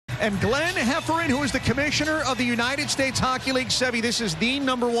and Glenn Hefferan, who is the commissioner of the United States Hockey League. Sebi, this is the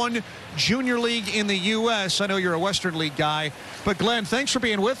 #1 junior league in the U.S. I know you're a Western League guy, but Glenn, thanks for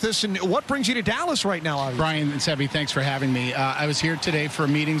being with us. And what brings you to Dallas right now, obviously? Brian and Sebi, thanks for having me. I was here today for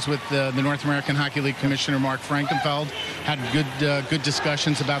meetings with the North American Hockey League Commissioner Mark Frankenfeld. Had good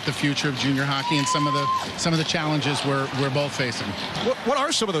discussions about the future of junior hockey and some of the challenges we're both facing. What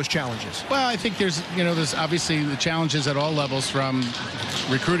are some of those challenges? Well, I think there's obviously the challenges at all levels, from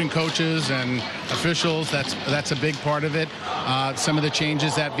recruiting coaches and officials. That's a big part of it. Some of the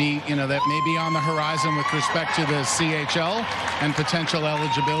changes that may be on the horizon with respect to the CHL and potential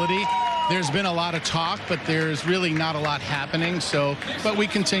eligibility. There's been a lot of talk, but there's really not a lot happening. But we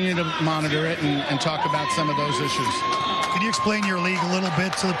continue to monitor it and talk about some of those issues. Can you explain your league a little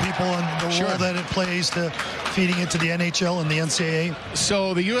bit to the people and the role that it plays to feeding into the NHL and the NCAA?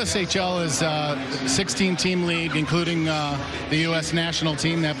 So the USHL is a 16-team league, including the U.S. national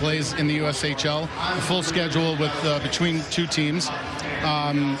team that plays in the USHL. A full schedule with between two teams.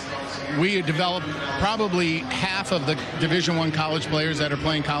 We developed probably half of the Division I college players that are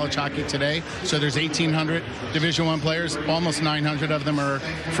playing college hockey today. So there's 1,800 Division I players. Almost 900 of them are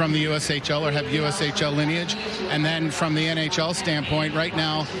from the USHL or have USHL lineage. And then from the NHL standpoint, right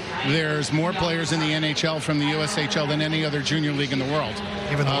now there's more players in the NHL from the USHL than any other junior league in the world.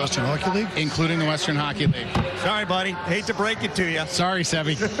 Even the Western Hockey League? Including the Western Hockey League. Sorry, buddy. Hate to break it to you. Sorry,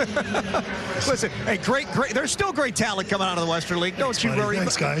 Sebi. Listen, hey, great. There's still great talent coming out of the Western League. Don't you worry.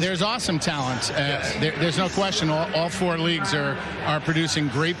 Thanks, guys. There's awesome talent. There's no question. All four leagues are producing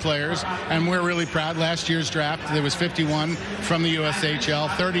great players, and we're really proud. Last year's draft, there was 51 from the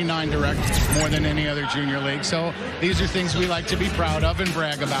USHL, 39 direct, more than any other junior league. So these are things we like to be proud of and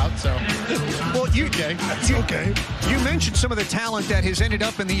brag about. So, well, you mentioned some of the talent that has ended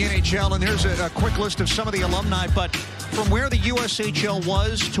up in the NHL, and there's a quick list of some of the alumni. But from where the USHL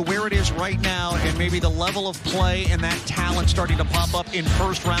was to where it is right now, and maybe the level of play and that talent starting to pop up in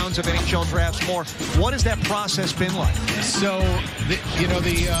first rounds of NHL drafts more, what has that process been like? So,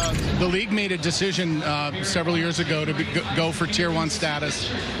 the league made a decision several years ago to go for Tier 1 status,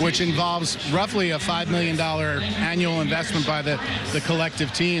 which involves roughly a $5 million annual investment by the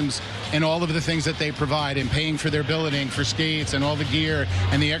collective teams and all of the things that they provide, and paying for their billeting, for skates and all the gear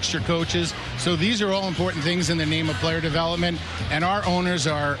and the extra coaches. So these are all important things in the name of player development, and our owners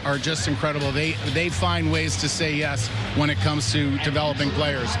are just incredible. They find ways to say yes when it comes to developing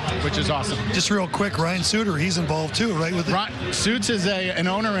players, which is awesome. Just real quick, Ryan Suter, he's involved too, right? With Suits is an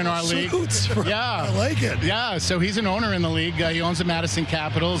owner in our league. Yeah, I like it. Yeah, so he's an owner in the league. He owns the Madison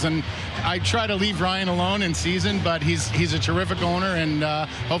Capitals, and I try to leave Ryan alone in season, but he's a terrific owner, and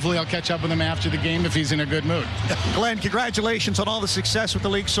hopefully I'll catch up with him after the game if he's in a good mood. Glenn, congratulations on all the success with the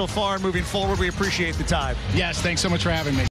league so far. Moving forward, we appreciate the time. Yes, thanks so much for having me.